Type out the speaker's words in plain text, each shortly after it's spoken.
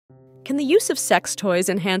can the use of sex toys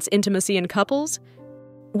enhance intimacy in couples?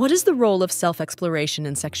 What is the role of self-exploration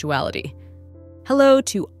in sexuality? Hello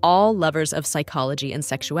to all lovers of psychology and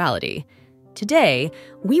sexuality. Today,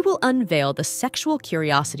 we will unveil the sexual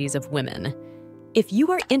curiosities of women. If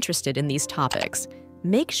you are interested in these topics,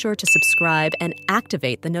 make sure to subscribe and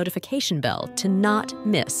activate the notification bell to not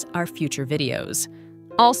miss our future videos.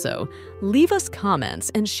 Also, leave us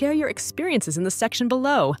comments and share your experiences in the section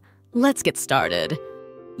below. Let's get started.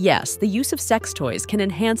 Yes, the use of sex toys can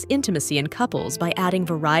enhance intimacy in couples by adding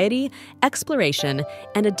variety, exploration,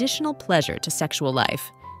 and additional pleasure to sexual life.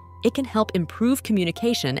 It can help improve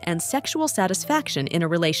communication and sexual satisfaction in a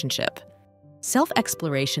relationship.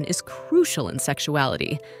 Self-exploration is crucial in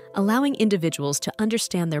sexuality, allowing individuals to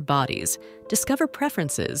understand their bodies, discover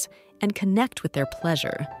preferences, and connect with their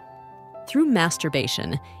pleasure. Through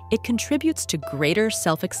masturbation, it contributes to greater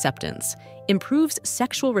self-acceptance, improves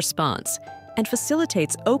sexual response, and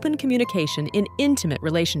facilitates open communication in intimate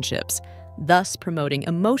relationships, thus promoting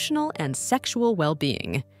emotional and sexual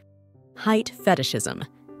well-being. Height fetishism.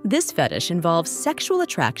 This fetish involves sexual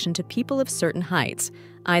attraction to people of certain heights,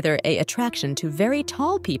 either an attraction to very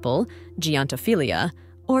tall people, geontophilia,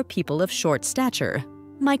 or people of short stature,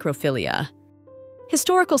 microphilia.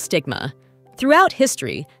 Historical stigma. Throughout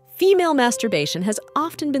history, female masturbation has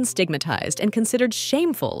often been stigmatized and considered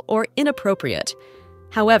shameful or inappropriate.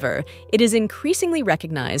 However, it is increasingly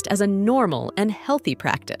recognized as a normal and healthy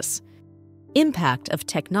practice. Impact of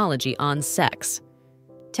technology on sex.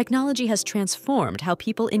 Technology has transformed how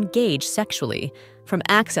people engage sexually, from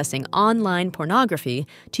accessing online pornography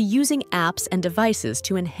to using apps and devices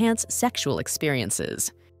to enhance sexual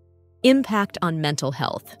experiences. Impact on mental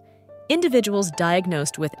health. Individuals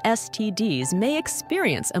diagnosed with STDs may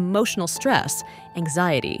experience emotional stress,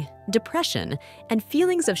 anxiety, depression, and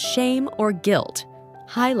feelings of shame or guilt,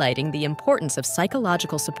 highlighting the importance of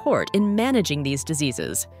psychological support in managing these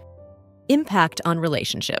diseases. Impact on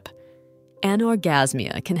relationship.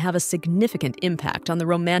 Anorgasmia can have a significant impact on the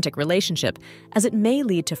romantic relationship, as it may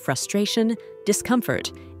lead to frustration,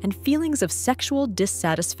 discomfort, and feelings of sexual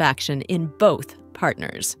dissatisfaction in both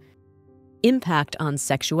partners. Impact on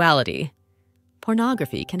sexuality.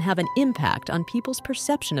 Pornography can have an impact on people's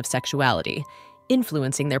perception of sexuality,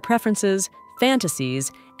 influencing their preferences,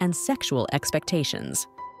 fantasies, and sexual expectations.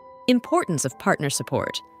 Importance of partner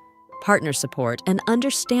support. Partner support and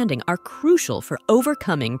understanding are crucial for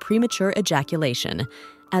overcoming premature ejaculation,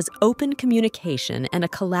 as open communication and a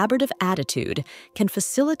collaborative attitude can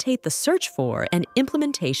facilitate the search for and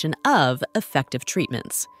implementation of effective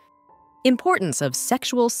treatments. Importance of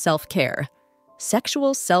sexual self-care.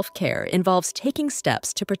 Sexual self-care involves taking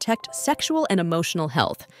steps to protect sexual and emotional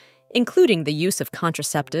health, including the use of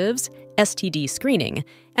contraceptives, STD screening,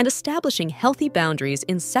 and establishing healthy boundaries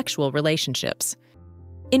in sexual relationships.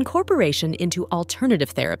 Incorporation into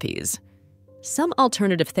alternative therapies. Some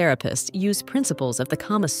alternative therapists use principles of the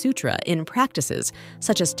Kama Sutra in practices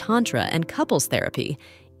such as Tantra and couples therapy,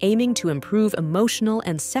 aiming to improve emotional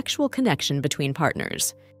and sexual connection between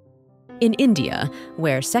partners. In India,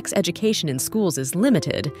 where sex education in schools is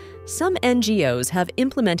limited, some NGOs have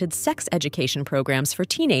implemented sex education programs for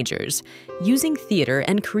teenagers, using theater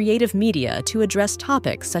and creative media to address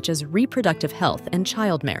topics such as reproductive health and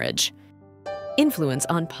child marriage. Influence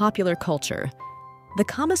on popular culture. The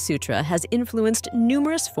Kama Sutra has influenced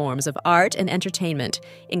numerous forms of art and entertainment,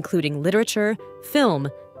 including literature, film,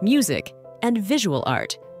 music, and visual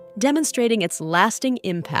art, demonstrating its lasting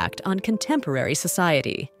impact on contemporary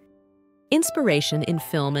society. Inspiration in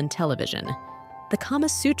film and television. The Kama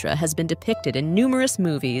Sutra has been depicted in numerous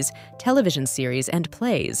movies, television series, and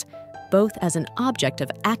plays, both as an object of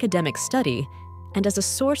academic study and as a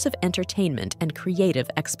source of entertainment and creative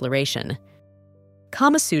exploration.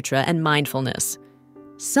 Kama Sutra and mindfulness.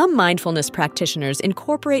 Some mindfulness practitioners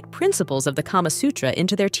incorporate principles of the Kama Sutra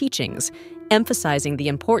into their teachings, emphasizing the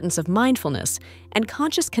importance of mindfulness and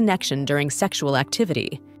conscious connection during sexual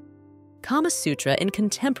activity. Kama Sutra in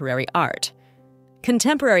contemporary art.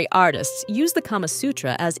 Contemporary artists use the Kama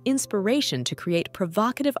Sutra as inspiration to create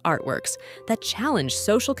provocative artworks that challenge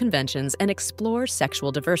social conventions and explore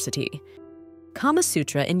sexual diversity. Kama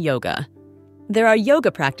Sutra in yoga. There are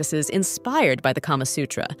yoga practices inspired by the Kama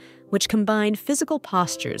Sutra, which combine physical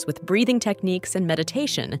postures with breathing techniques and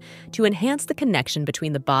meditation to enhance the connection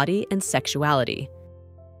between the body and sexuality.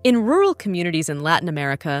 In rural communities in Latin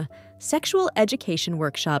America, sexual education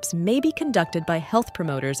workshops may be conducted by health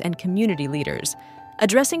promoters and community leaders,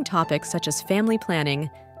 addressing topics such as family planning,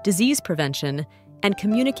 disease prevention, and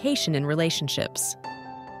communication in relationships.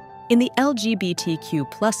 In the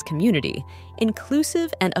LGBTQ+ community,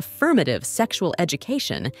 inclusive and affirmative sexual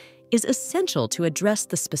education is essential to address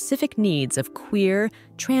the specific needs of queer,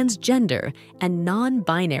 transgender, and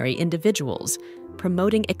non-binary individuals,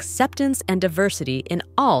 promoting acceptance and diversity in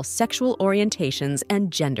all sexual orientations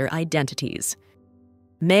and gender identities.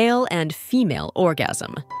 Male and female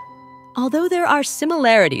orgasm. Although there are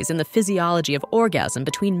similarities in the physiology of orgasm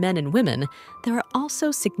between men and women, there are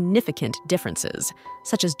also significant differences,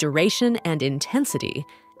 such as duration and intensity,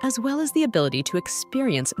 as well as the ability to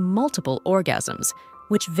experience multiple orgasms,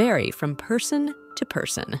 which vary from person to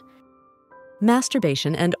person.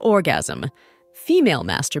 Masturbation and orgasm. Female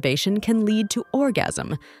masturbation can lead to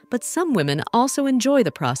orgasm, but some women also enjoy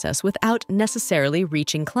the process without necessarily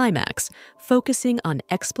reaching climax, focusing on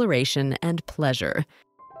exploration and pleasure.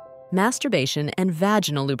 Masturbation and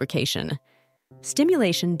vaginal lubrication.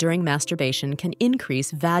 Stimulation during masturbation can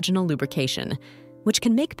increase vaginal lubrication, which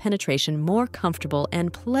can make penetration more comfortable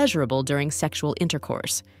and pleasurable during sexual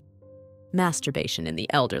intercourse. Masturbation in the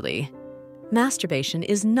elderly. Masturbation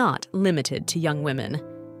is not limited to young women.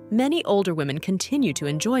 Many older women continue to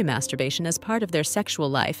enjoy masturbation as part of their sexual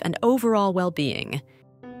life and overall well-being.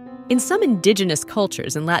 In some indigenous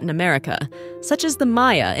cultures in Latin America, such as the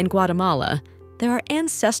Maya in Guatemala, there are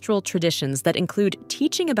ancestral traditions that include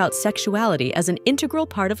teaching about sexuality as an integral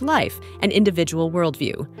part of life and individual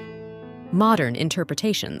worldview. Modern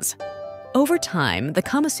interpretations. Over time, the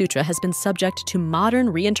Kama Sutra has been subject to modern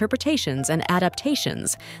reinterpretations and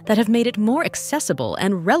adaptations that have made it more accessible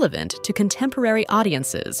and relevant to contemporary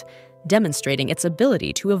audiences, demonstrating its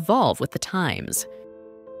ability to evolve with the times.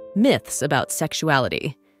 Myths about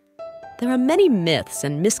sexuality. There are many myths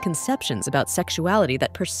and misconceptions about sexuality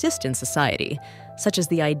that persist in society, such as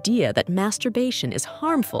the idea that masturbation is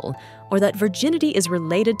harmful or that virginity is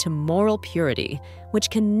related to moral purity,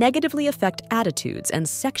 which can negatively affect attitudes and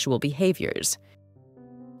sexual behaviors.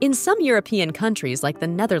 In some European countries like the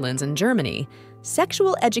Netherlands and Germany,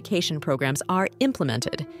 sexual education programs are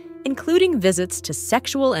implemented, including visits to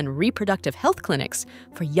sexual and reproductive health clinics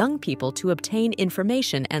for young people to obtain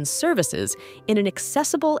information and services in an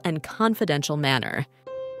accessible and confidential manner.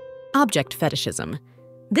 Object fetishism.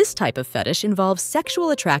 This type of fetish involves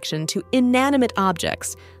sexual attraction to inanimate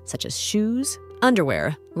objects, such as shoes,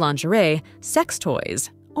 underwear, lingerie, sex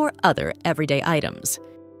toys, or other everyday items.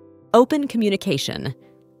 Open communication.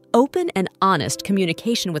 Open and honest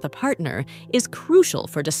communication with a partner is crucial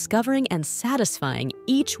for discovering and satisfying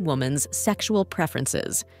each woman's sexual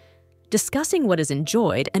preferences. Discussing what is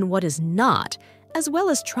enjoyed and what is not, as well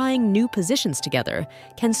as trying new positions together,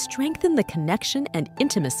 can strengthen the connection and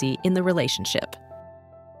intimacy in the relationship.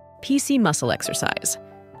 PC muscle exercise.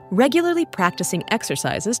 Regularly practicing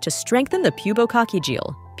exercises to strengthen the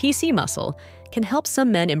pubococcygeal, PC muscle, can help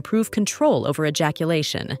some men improve control over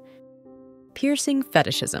ejaculation. Piercing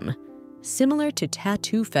fetishism. Similar to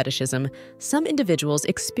tattoo fetishism, some individuals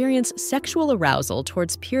experience sexual arousal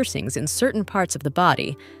towards piercings in certain parts of the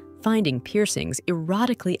body, finding piercings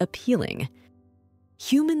erotically appealing.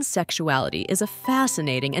 Human sexuality is a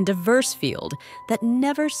fascinating and diverse field that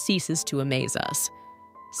never ceases to amaze us.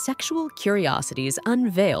 Sexual curiosities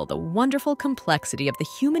unveil the wonderful complexity of the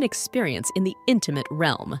human experience in the intimate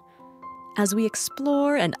realm. As we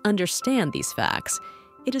explore and understand these facts,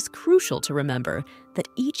 it is crucial to remember that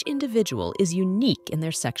each individual is unique in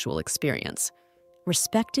their sexual experience.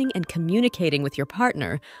 Respecting and communicating with your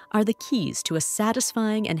partner are the keys to a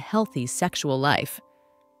satisfying and healthy sexual life.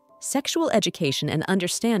 Sexual education and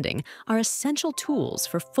understanding are essential tools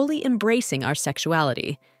for fully embracing our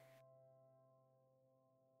sexuality.